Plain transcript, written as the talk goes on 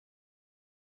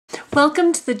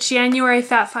Welcome to the January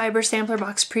Phat Fiber Sampler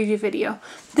Box Preview video.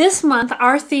 This month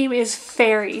our theme is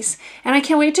fairies, and I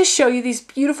can't wait to show you these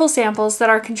beautiful samples that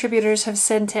our contributors have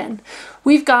sent in.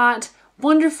 We've got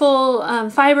wonderful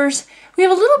fibers. We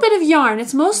have a little bit of yarn.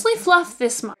 It's mostly fluff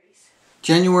this month.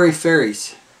 January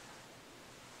fairies.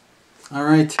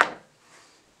 Alright,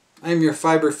 I am your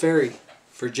fiber fairy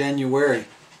for January.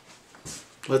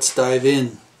 Let's dive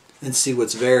in and see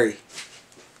what's very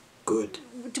good.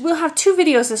 We'll have two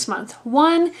videos this month.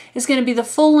 One is going to be the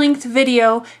full-length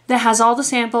video that has all the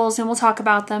samples and we'll talk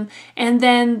about them. And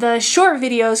then the short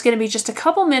video is going to be just a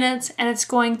couple minutes and it's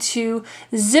going to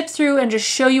zip through and just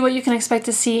show you what you can expect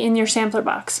to see in your sampler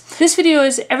box. This video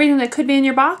is everything that could be in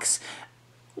your box.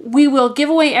 We will give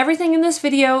away everything in this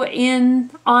video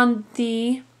on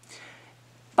the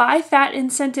Buy Phat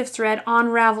incentive thread on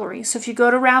Ravelry. So if you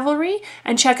go to Ravelry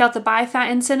and check out the Buy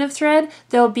Phat incentive thread,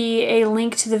 there'll be a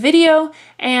link to the video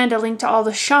and a link to all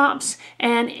the shops.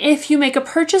 And if you make a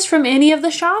purchase from any of the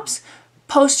shops,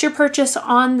 post your purchase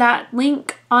on that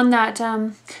link, on that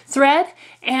thread,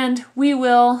 and we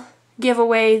will give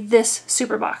away this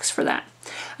super box for that.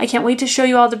 I can't wait to show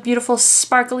you all the beautiful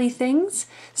sparkly things.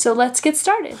 So let's get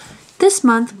started. This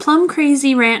month, Plum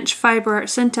Crazy Ranch Fiber Art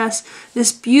sent us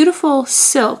this beautiful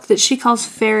silk that she calls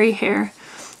fairy hair.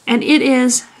 And it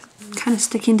is kind of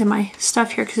sticking to my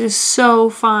stuff here because it is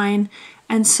so fine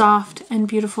and soft and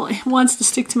beautiful. It wants to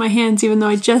stick to my hands even though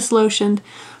I just lotioned,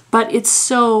 but it's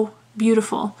so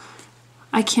beautiful.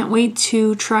 I can't wait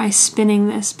to try spinning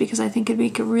this because I think it'd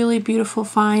make a really beautiful,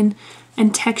 fine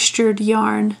and textured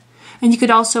yarn. And you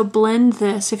could also blend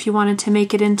this if you wanted to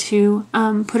make it into,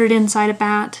 put it inside a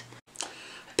bat.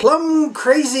 Plum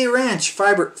Crazy Ranch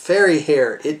Fiber Fairy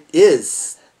Hair. It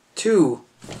is too.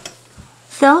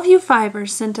 Bellevue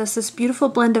Fibers sent us this beautiful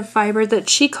blend of fiber that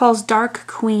she calls Dark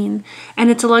Queen.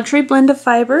 And it's a luxury blend of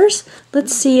fibers.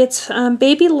 Let's see, it's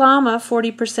Baby Llama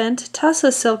 40%,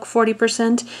 Tussa Silk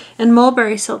 40%, and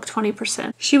Mulberry Silk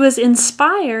 20%. She was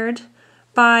inspired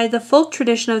by the folk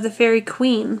tradition of the Fairy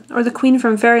Queen, or the Queen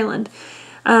from Fairyland.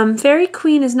 Fairy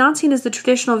Queen is not seen as the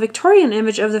traditional Victorian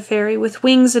image of the fairy with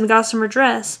wings and gossamer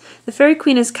dress. The Fairy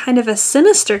Queen is kind of a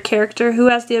sinister character who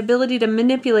has the ability to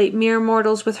manipulate mere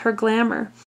mortals with her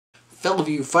glamour.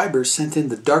 Bellevue Fibers sent in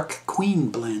the Dark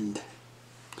Queen blend,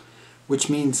 which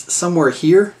means somewhere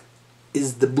here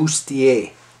is the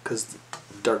bustier, because the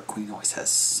Dark Queen always has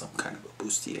some kind of a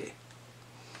bustier,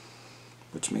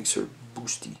 which makes her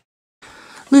boosty.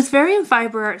 Luthvarian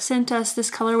Fiber Art sent us this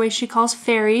colorway she calls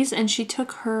Fairies, and she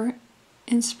took her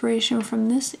inspiration from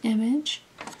this image.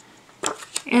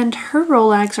 And her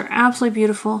rollags are absolutely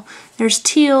beautiful. There's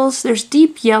teals, there's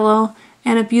deep yellow,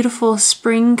 and a beautiful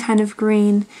spring kind of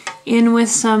green in with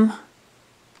some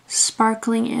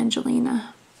sparkling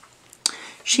Angelina.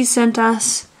 She sent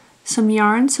us some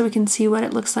yarn so we can see what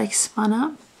it looks like spun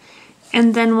up.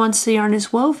 And then once the yarn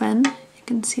is woven, you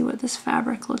can see what this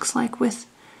fabric looks like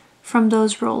from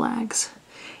those rollags.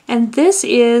 And this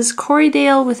is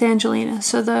Corriedale with Angelina,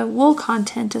 so the wool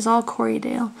content is all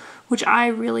Corriedale, which I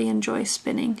really enjoy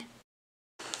spinning.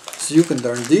 So you can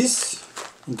turn this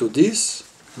into this,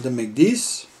 and then make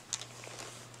this.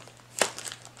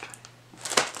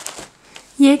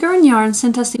 Jaeger and Yarn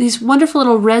sent us these wonderful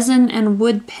little resin and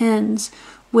wood pins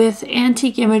with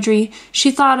antique imagery.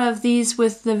 She thought of these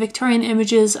with the Victorian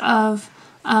images of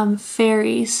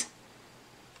fairies.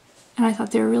 And I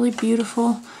thought they were really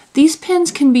beautiful. These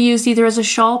pins can be used either as a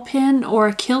shawl pin or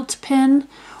a kilt pin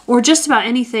or just about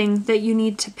anything that you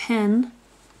need to pin.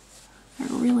 They're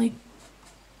really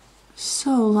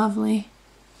so lovely.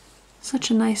 Such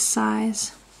a nice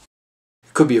size.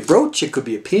 It could be a brooch, it could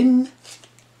be a pin,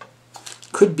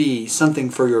 could be something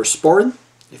for your sporran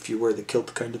if you wear the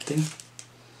kilt kind of thing.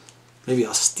 Maybe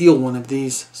I'll steal one of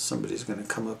these. Somebody's going to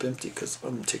come up empty because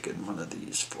I'm taking one of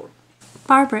these for me.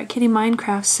 Barbara at Kitty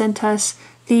Minecraft sent us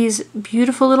these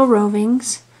beautiful little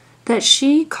rovings that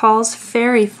she calls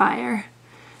Fairy Fire.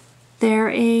 They're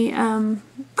a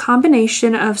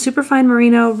combination of superfine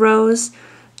merino, rose,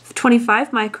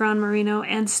 25 micron merino,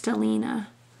 and stellina.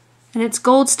 And it's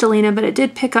gold stellina, but it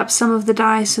did pick up some of the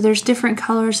dye, so there's different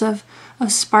colors of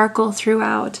sparkle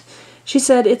throughout. She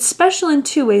said it's special in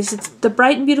two ways. The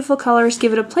bright and beautiful colors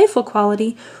give it a playful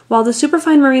quality, while the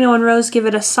superfine merino and rose give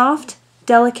it a soft,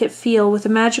 delicate feel with a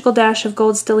magical dash of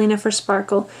gold stellina for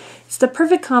sparkle. It's the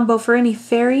perfect combo for any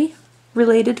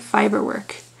fairy-related fiber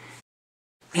work.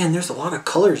 Man, there's a lot of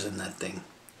colors in that thing.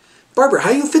 Barbara,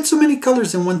 how you fit so many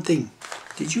colors in one thing?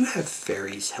 Did you have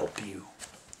fairies help you?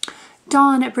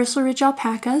 Dawn at Bristle Ridge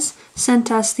Alpacas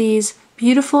sent us these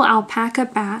beautiful alpaca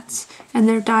bats, and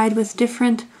they're dyed with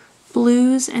different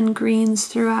blues and greens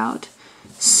throughout.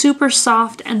 super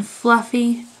soft and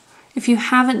fluffy. If you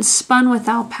haven't spun with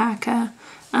alpaca,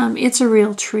 it's a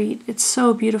real treat. It's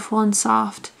so beautiful and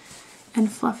soft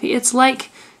and fluffy. It's like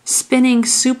spinning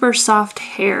super soft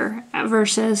hair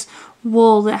versus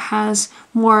wool that has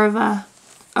more of a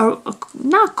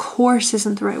not coarse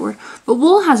isn't the right word, but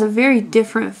wool has a very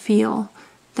different feel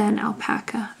than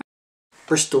alpaca.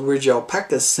 Bristol Ridge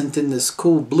Alpaca sent in this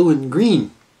cool blue and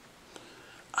green.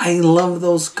 I love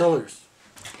those colors.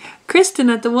 Kristen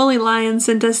at the Woolly Lion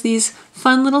sent us these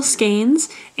fun little skeins,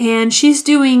 and she's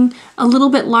doing a little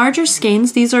bit larger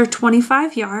skeins. These are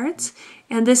 25 yards,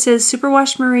 and this is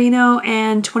superwash merino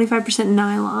and 25%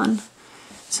 nylon.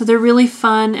 So they're really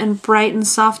fun and bright and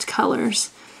soft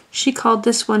colors. She called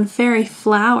this one Fairy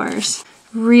Flowers.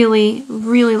 Really,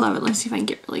 really love it. Let me see if I can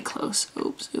get really close.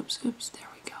 Oops, oops, oops. There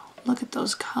we go. Look at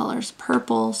those colors.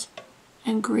 Purples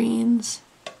and greens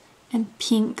and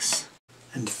pinks.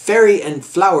 And Fairy and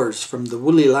Flowers from the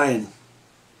Woolly Lion.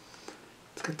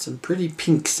 It's got some pretty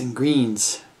pinks and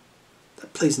greens.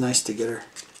 That plays nice together.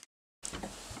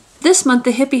 This month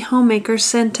the Hippie Homemaker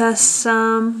sent us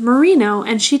some merino,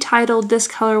 and she titled this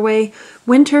colorway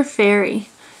Winter Fairy.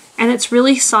 And it's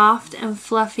really soft and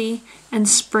fluffy and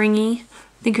springy.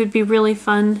 I think it would be really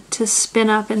fun to spin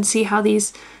up and see how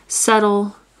these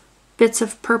subtle bits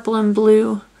of purple and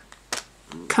blue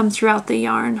come throughout the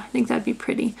yarn. I think that'd be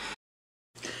pretty.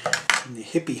 And the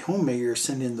Hippie Homemaker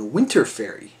sent in the Winter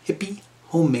Fairy. Hippie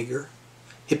Homemaker.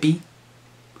 Hippie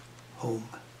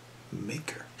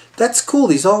Homemaker. That's cool.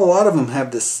 A lot of them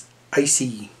have this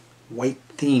icy white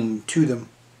theme to them,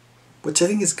 which I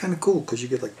think is kind of cool because you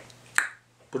could like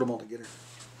put them all together.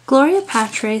 Gloria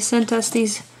Patre sent us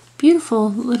these beautiful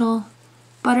little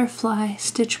butterfly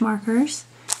stitch markers,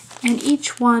 and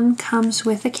each one comes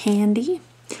with a candy.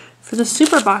 For the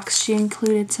super box she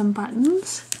included some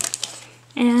buttons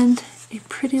and a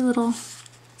pretty little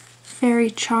fairy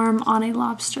charm on a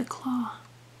lobster claw.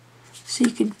 So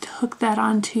you could hook that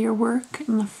onto your work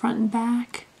in the front and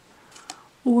back,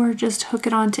 or just hook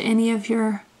it onto any of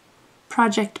your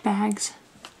project bags.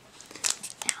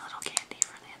 And a little candy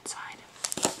for the inside.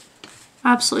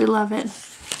 Absolutely love it.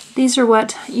 These are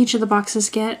what each of the boxes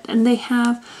get, and they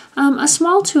have a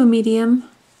small to a medium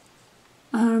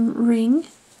ring.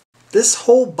 This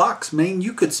whole box, man,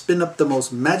 you could spin up the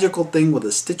most magical thing with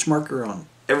a stitch marker on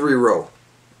every row.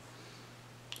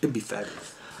 It'd be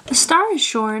fabulous. The Star is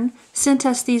Shorn sent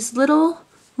us these little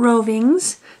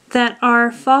rovings that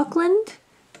are Falkland,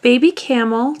 Baby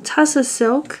Camel, Tussa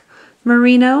Silk,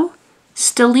 Merino,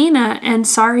 Stellina, and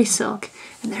Sari Silk.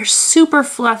 And they're super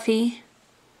fluffy.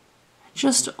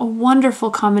 Just a wonderful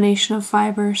combination of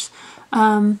fibers.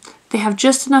 They have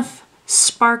just enough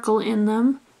sparkle in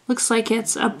them. Looks like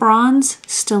it's a bronze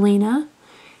stellina,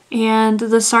 and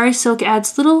the Sari Silk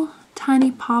adds little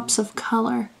tiny pops of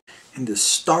color. And the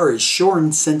Star is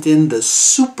Shorn sent in the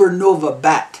Supernova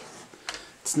Bat.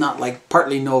 It's not like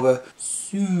partly nova.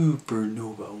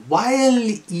 Supernova.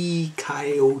 Wile E.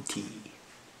 Coyote.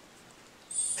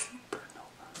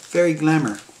 Supernova. Fairy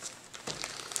Glamour.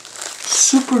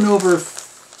 Supernova.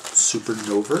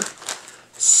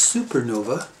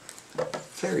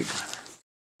 Fairy Glamour.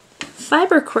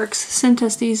 Fiber Quirks sent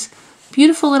us these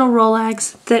beautiful little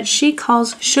rollags that she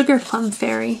calls Sugar Plum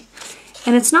Fairy.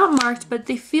 And it's not marked, but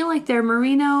they feel like they're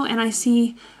merino, and I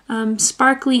see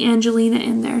sparkly Angelina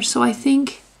in there. So I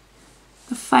think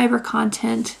the fiber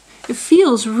content, it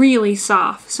feels really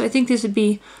soft. So I think this would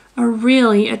be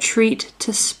a treat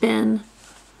to spin.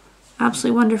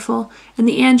 Absolutely wonderful. And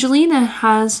the Angelina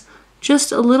has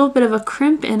just a little bit of a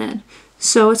crimp in it.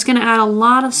 So it's going to add a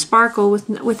lot of sparkle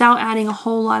without adding a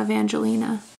whole lot of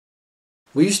Angelina.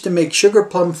 We used to make Sugar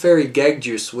Plum Fairy gag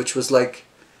juice, which was like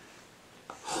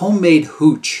homemade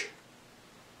hooch,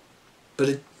 but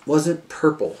it wasn't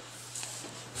purple.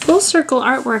 Full Circle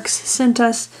Artworks sent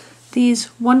us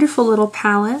these wonderful little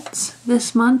palettes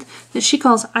this month that she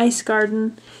calls Ice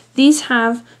Garden. These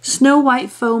have Snow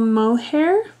White foam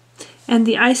mohair, and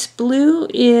the ice blue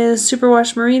is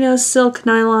superwash merino, silk,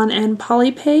 nylon, and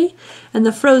polypay. And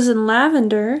the frozen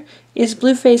lavender is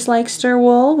Blueface Leicester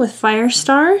wool with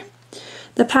Firestar.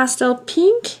 The pastel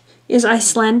pink is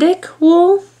Icelandic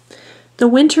wool. The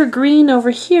winter green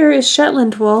over here is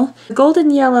Shetland wool. The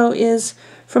golden yellow is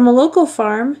from a local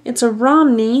farm. It's a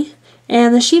Romney,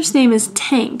 and the sheep's name is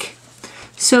Tank.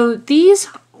 So these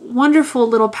wonderful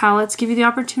little palettes give you the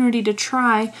opportunity to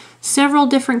try several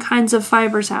different kinds of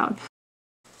fibers out.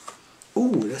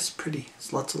 Ooh, that's pretty.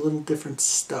 There's lots of little different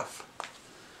stuff.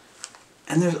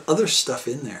 And there's other stuff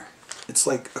in there. It's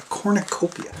like a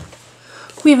cornucopia.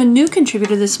 We have a new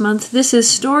contributor this month. This is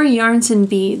Story Yarns and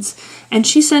Beads, and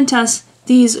she sent us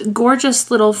these gorgeous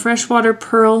little freshwater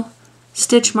pearl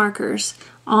stitch markers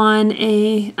on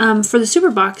a for the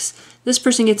super box. This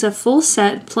person gets a full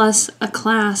set plus a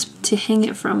clasp to hang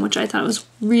it from, which I thought was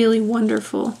really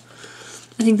wonderful.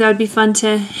 I think that would be fun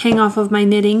to hang off of my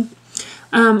knitting.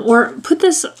 Or put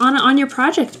this on your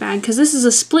project bag, because this is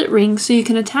a split ring, so you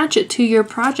can attach it to your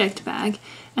project bag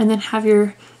and then have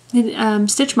your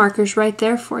stitch markers right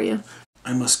there for you.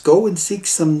 I must go and seek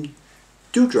some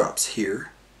dewdrops here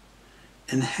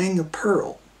and hang a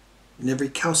pearl in every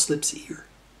cowslip's ear,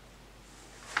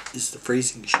 is the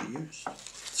phrasing she used.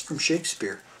 It's from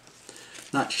Shakespeare.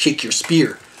 Not Shake Your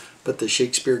Spear, but the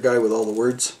Shakespeare guy with all the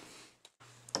words.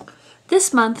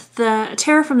 This month, the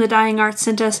Tara from the Dying Arts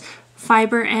sent us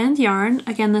fiber and yarn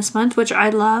again this month, which I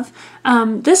love.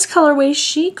 This colorway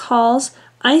she calls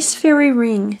Ice Fairy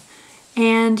Ring,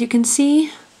 and you can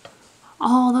see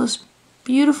all those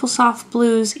beautiful soft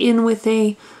blues in with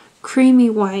a creamy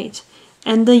white,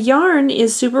 and the yarn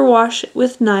is superwash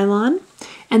with nylon,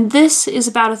 and this is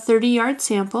about a 30-yard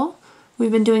sample.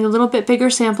 We've been doing a little bit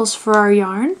bigger samples for our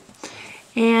yarn,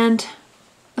 and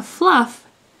the fluff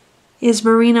is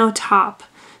merino top,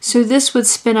 so this would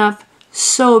spin up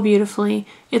so beautifully.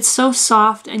 It's so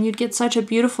soft, and you'd get such a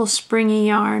beautiful springy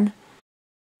yarn.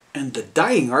 And the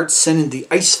Dying Arts sent in the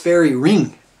Ice Fairy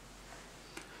Ring,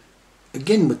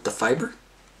 again with the fiber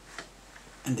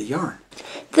and the yarn.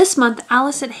 This month,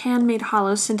 Alice at Handmade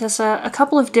Hollows sent us a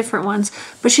couple of different ones,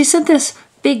 but she sent this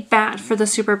big bat for the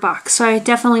super box, so I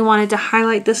definitely wanted to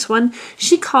highlight this one.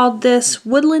 She called this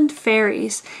Woodland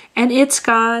Fairies, and it's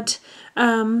got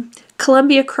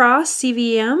Columbia Cross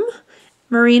CVM,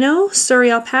 merino,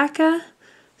 Surrey alpaca,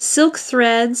 silk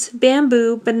threads,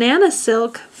 bamboo, banana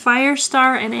silk,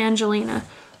 Firestar, and Angelina.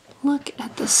 Look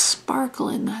at the sparkle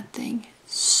in that thing.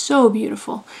 So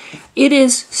beautiful. It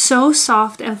is so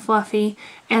soft and fluffy,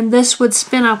 and this would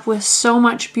spin up with so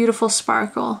much beautiful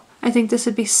sparkle. I think this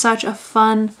would be such a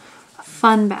fun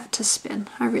bat to spin.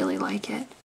 I really like it.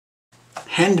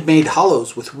 Handmade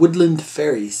Hollows with Woodland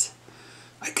Fairies.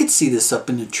 I could see this up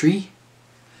in a tree.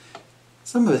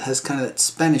 Some of it has kind of that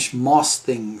Spanish moss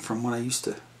thing from when I used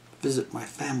to visit my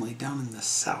family down in the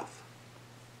south.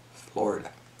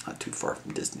 Florida, not too far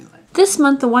from Disneyland. This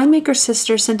month, the Winemaker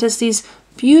Sister sent us these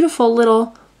beautiful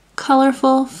little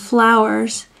colorful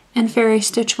flowers and fairy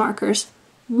stitch markers.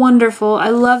 Wonderful. I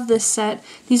love this set.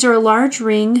 These are a large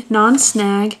ring,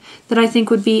 non-snag, that I think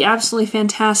would be absolutely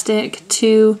fantastic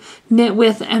to knit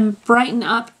with and brighten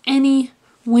up any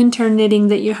winter knitting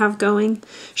that you have going.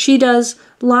 She does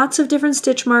lots of different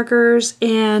stitch markers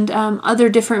and other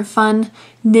different fun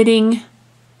knitting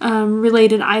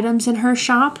related items in her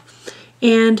shop,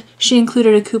 and she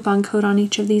included a coupon code on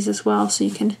each of these as well, so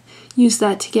you can use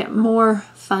that to get more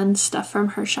fun stuff from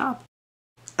her shop.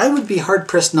 I would be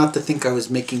hard-pressed not to think I was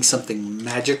making something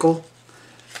magical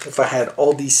if I had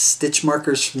all these stitch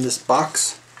markers from this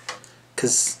box,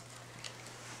 because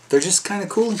they're just kind of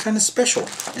cool and kind of special,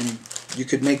 and you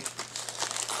could make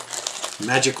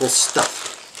magical stuff.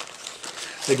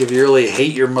 Like if you really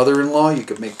hate your mother-in-law, you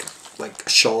could make like a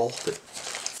shawl that...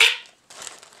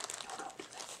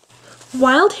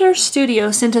 Wild Hair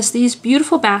Studio sent us these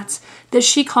beautiful bats that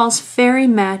she calls Fairy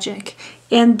Magic,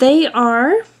 and they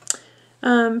are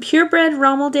purebred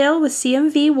Rommeldale with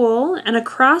CMV wool and a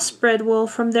crossbred wool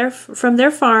from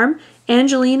their farm,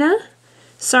 Angelina,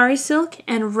 Sari Silk,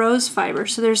 and Rose Fiber.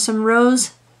 So there's some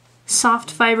rose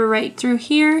soft fiber right through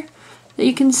here that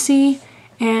you can see,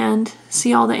 and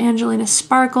see all the Angelina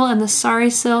sparkle and the Sari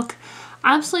Silk.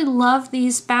 I absolutely love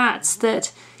these bats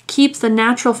that keep the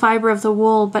natural fiber of the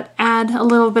wool but add a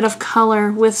little bit of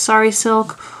color with Sari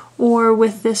Silk or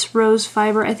with this rose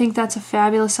fiber. I think that's a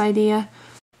fabulous idea.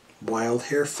 Wild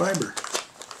Hair Fiber.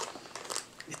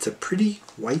 It's a pretty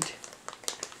white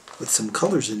with some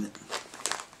colors in it.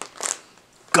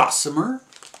 Gossamer,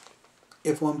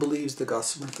 if one believes the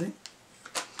gossamer thing.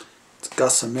 It's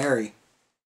gossamery.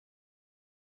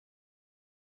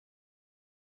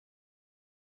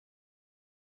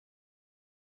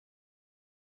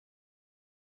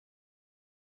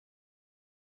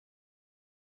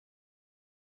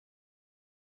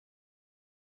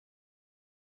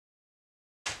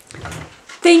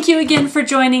 Thank you again for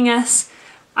joining us.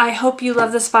 I hope you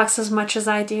love this box as much as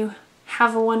I do.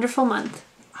 Have a wonderful month.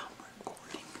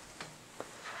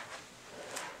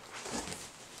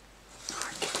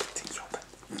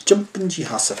 Jumpin'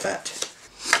 Jehoshaphat.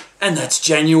 And that's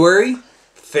January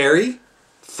Fairy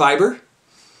Fiber.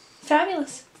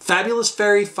 Fabulous. Fabulous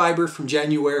Fairy Fiber from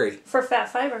January. For Phat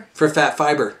Fiber. For Phat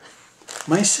Fiber.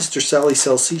 My sister Sally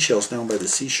sells seashells down by the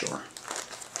seashore.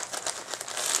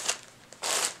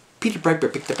 Peter Piper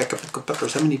picked a peck of pickled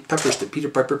peppers. How many peppers did Peter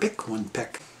Piper pick? 1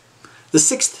 peck. The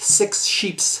sixth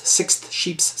sheep's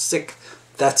sick.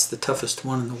 That's the toughest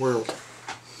one in the world.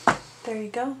 There you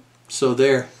go. So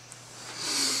there.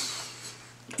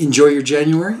 Enjoy your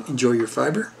January. Enjoy your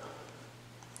fiber.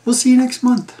 We'll see you next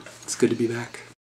month. It's good to be back.